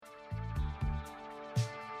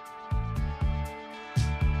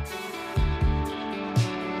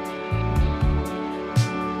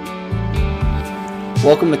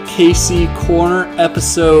Welcome to KC Corner,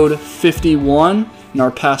 episode 51, and our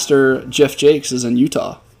pastor, Jeff Jakes, is in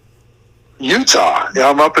Utah. Utah? Yeah,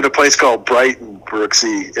 I'm up in a place called Brighton,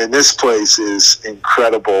 Brooksy, and this place is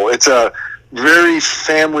incredible. It's a very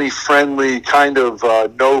family-friendly, kind of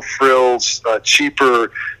no-frills,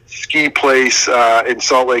 cheaper ski place in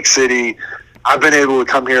Salt Lake City. I've been able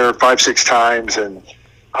to come here 5-6 times, and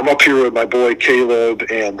I'm up here with my boy Caleb,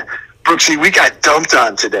 and Brooksy, we got dumped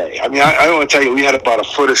on today. I mean, I don't want to tell you, we had about a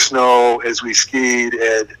foot of snow as we skied,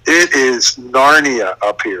 and it is Narnia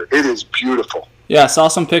up here. It is beautiful. Yeah, I saw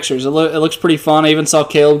some pictures. It looks pretty fun. I even saw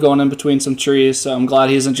Caleb going in between some trees, so I'm glad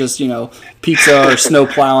he isn't just, pizza or snow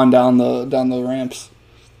plowing down the ramps.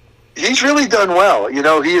 He's really done well.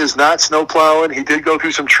 He is not snow plowing. He did go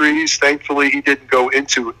through some trees. Thankfully, he didn't go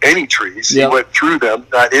into any trees. Yep. He went through them,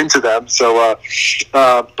 not into them. So,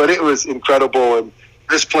 but it was incredible, and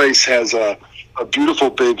this place has a beautiful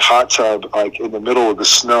big hot tub, like in the middle of the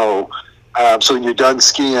snow. So when you're done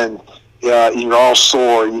skiing, you're all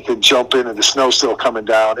sore. You can jump in, and the snow's still coming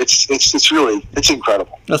down. It's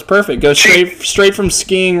incredible. That's perfect. Go straight from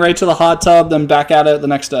skiing right to the hot tub, then back at it the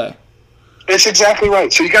next day. It's exactly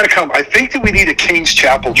right. So you got to come. I think that we need a King's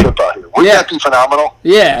Chapel trip out here. Wouldn't that be phenomenal?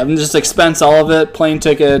 Yeah, and just expense all of it, plane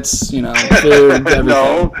tickets, food, everything.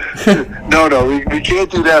 No, we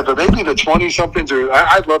can't do that. But maybe the 20-somethings,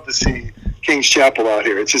 I'd love to see King's Chapel out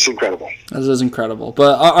here. It's just incredible. This is incredible.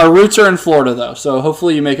 But our roots are in Florida, though, so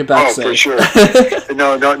hopefully you make it back safe. Oh, for sure.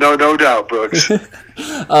 No doubt, Brooks.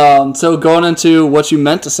 So going into what you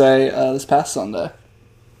meant to say this past Sunday.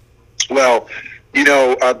 Well,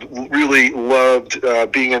 I've really loved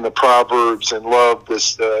being in the Proverbs and loved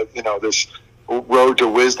this, this road to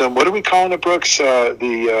wisdom. What are we calling it, Brooks? Oh,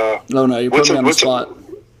 no, you're putting me on the spot.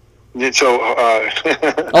 So,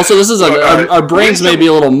 also, this is our brains may be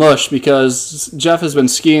a little mush because Jeff has been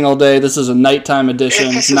skiing all day. This is a nighttime edition.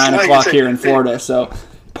 It's 9 o'clock here in Florida, so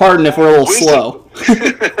pardon if we're a little slow.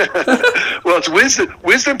 Well, it's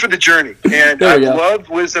wisdom for the journey, and I've loved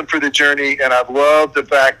wisdom for the journey, and I've loved the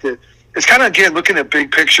fact that it's kind of, again, looking at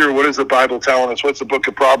big picture. What is the Bible telling us? What's the book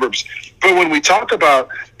of Proverbs? But when we talk about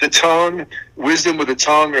the tongue, wisdom with the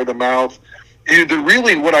tongue or the mouth,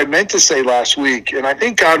 really what I meant to say last week, and I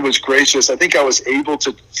think God was gracious, I think I was able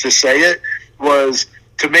to say it, was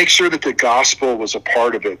to make sure that the gospel was a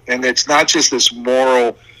part of it. And it's not just this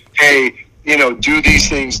moral, hey, do these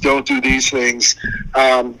things, don't do these things.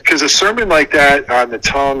 Because a sermon like that on the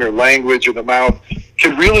tongue or language or the mouth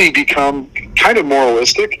can really become kind of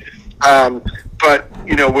moralistic. But,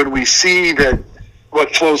 when we see that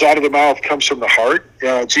what flows out of the mouth comes from the heart,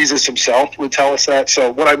 Jesus himself would tell us that.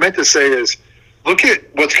 So what I meant to say is, look at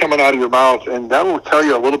what's coming out of your mouth, and that will tell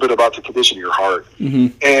you a little bit about the condition of your heart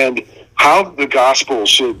and how the gospel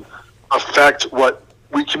should affect what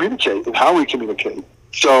we communicate and how we communicate.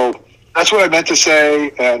 So that's what I meant to say,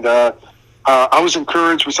 and I was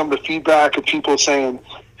encouraged with some of the feedback of people saying,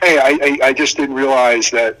 hey, I just didn't realize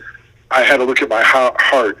that I had to look at my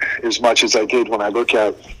heart as much as I did when I look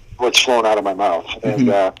at what's flowing out of my mouth. And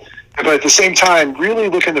but at the same time, really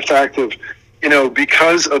look at the fact of,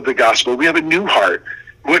 because of the gospel, we have a new heart.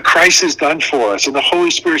 What Christ has done for us, and the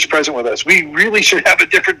Holy Spirit's present with us. We really should have a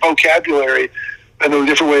different vocabulary and a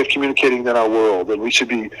different way of communicating than our world. And we should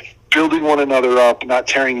be building one another up, not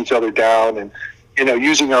tearing each other down, and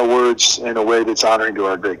using our words in a way that's honoring to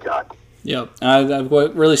our great God. Yep.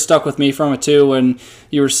 What really stuck with me from it, too, when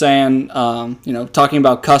you were saying, talking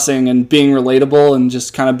about cussing and being relatable and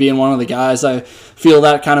just kind of being one of the guys. I feel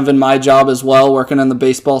that kind of in my job as well, working in the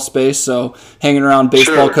baseball space, so hanging around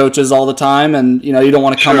baseball coaches all the time, and, you don't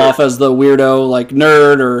want to come off as the weirdo, like,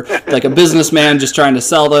 nerd or like a businessman just trying to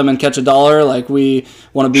sell them and catch a dollar. Like, we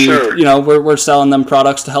want to be, we're selling them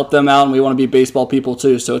products to help them out, and we want to be baseball people,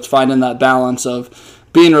 too. So it's finding that balance of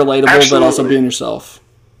being relatable, but also being yourself.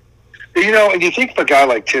 And you think of a guy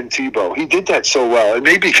like Tim Tebow, he did that so well. And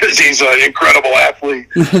maybe because he's an incredible athlete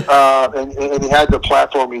and he had the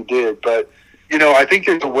platform he did. But, I think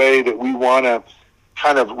there's a way that we want to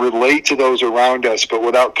kind of relate to those around us, but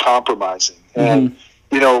without compromising. And,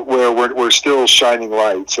 where we're still shining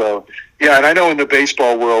light. So, and I know in the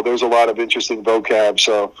baseball world, there's a lot of interesting vocab.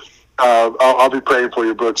 So, I'll be praying for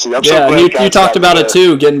you, Brooksy. I'm so glad you talked about it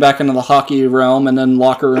too, getting back into the hockey realm and then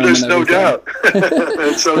locker room. There's and no doubt.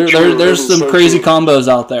 It's so true. There's some crazy combos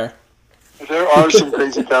out there. There are some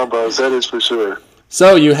crazy combos, that is for sure.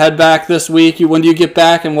 So you head back this week. When do you get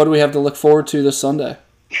back, and what do we have to look forward to this Sunday?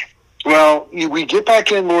 Well, we get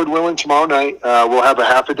back in, Lord willing, tomorrow night. We'll have a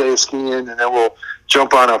half a day of skiing, and then we'll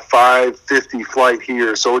jump on a 5:50 flight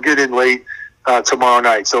here. So we'll get in late tomorrow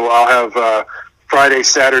night. So I'll have Friday,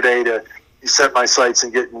 Saturday to set my sights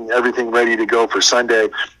and getting everything ready to go for Sunday.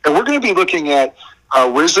 And we're going to be looking at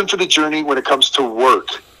wisdom for the journey when it comes to work.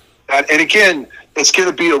 And again, it's going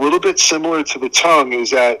to be a little bit similar to the tongue,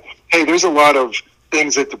 is that, hey, there's a lot of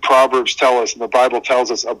things that the Proverbs tell us and the Bible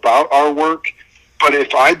tells us about our work. But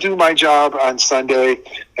if I do my job on Sunday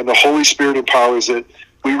and the Holy Spirit empowers it,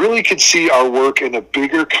 we really could see our work in a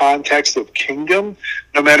bigger context of kingdom,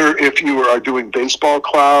 no matter if you are doing Baseball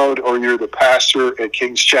Cloud or you're the pastor at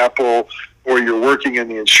King's Chapel or you're working in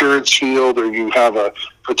the insurance field or you have a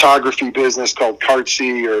photography business called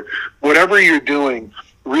Cartsy, or whatever you're doing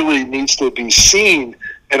really needs to be seen,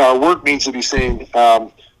 and our work needs to be seen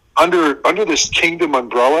under this kingdom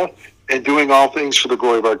umbrella and doing all things for the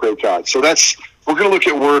glory of our great God. So we're going to look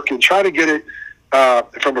at work and try to get it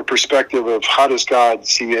from a perspective of how does God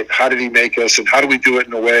see it, how did he make us, and how do we do it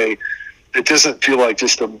in a way that doesn't feel like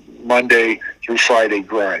just a Monday through Friday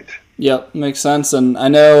grind. Yep, makes sense. And I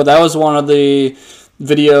know that was one of the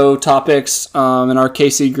video topics in our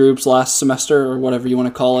KC groups last semester, or whatever you want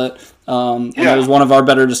to call it. And it was one of our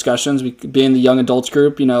better discussions, being the young adults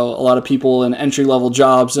group. A lot of people in entry-level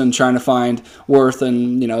jobs and trying to find worth,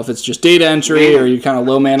 and if it's just data entry or you're kind of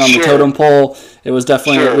low man on the totem pole, it was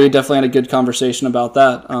definitely we definitely had a good conversation about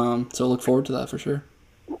that. So I look forward to that for sure.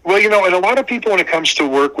 Well, and a lot of people, when it comes to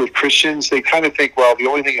work with Christians, they kind of think, well, the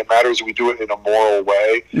only thing that matters is we do it in a moral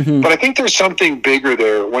way. Mm-hmm. But I think there's something bigger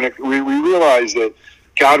there when we realize that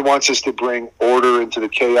God wants us to bring order into the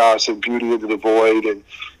chaos and beauty into the void, and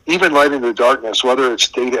even light into the darkness, whether it's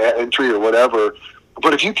data entry or whatever.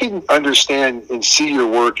 But if you can understand and see your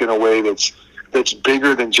work in a way that's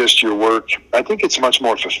bigger than just your work, I think it's much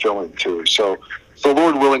more fulfilling too. So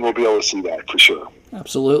Lord willing, we'll be able to see that for sure.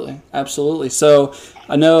 Absolutely. So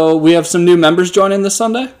I know we have some new members joining this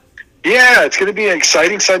Sunday. Yeah, it's going to be an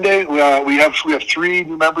exciting Sunday. We have 3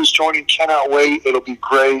 new members joining. Cannot wait. It'll be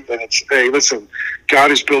great. And hey, listen, God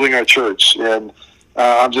is building our church, and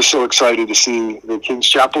I'm just so excited to see the King's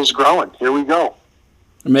Chapel's growing. Here we go.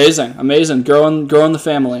 Amazing. Growing the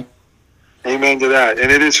family. Amen to that. And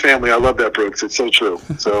it is family. I love that, Brooks. It's so true.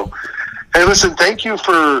 So, hey, listen, thank you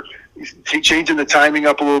for changing the timing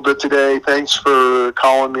up a little bit today. Thanks for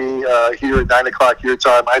calling me here at 9 o'clock your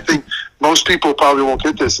time. I think most people probably won't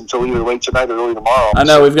get this until either late tonight or early tomorrow. I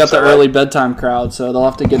know, we've got the early bedtime crowd, so they'll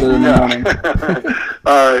have to get it in the morning.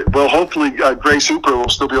 All right. Well, hopefully Grace Hooper will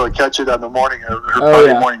still be able to catch it on the morning, her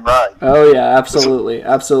Friday morning ride. Oh, yeah, absolutely.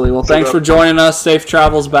 Well, thanks for joining us. Safe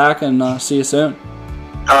travels back, and see you soon.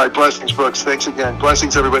 All right. Blessings, Brooks. Thanks again.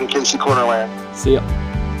 Blessings, everybody in KC Cornerland. See ya.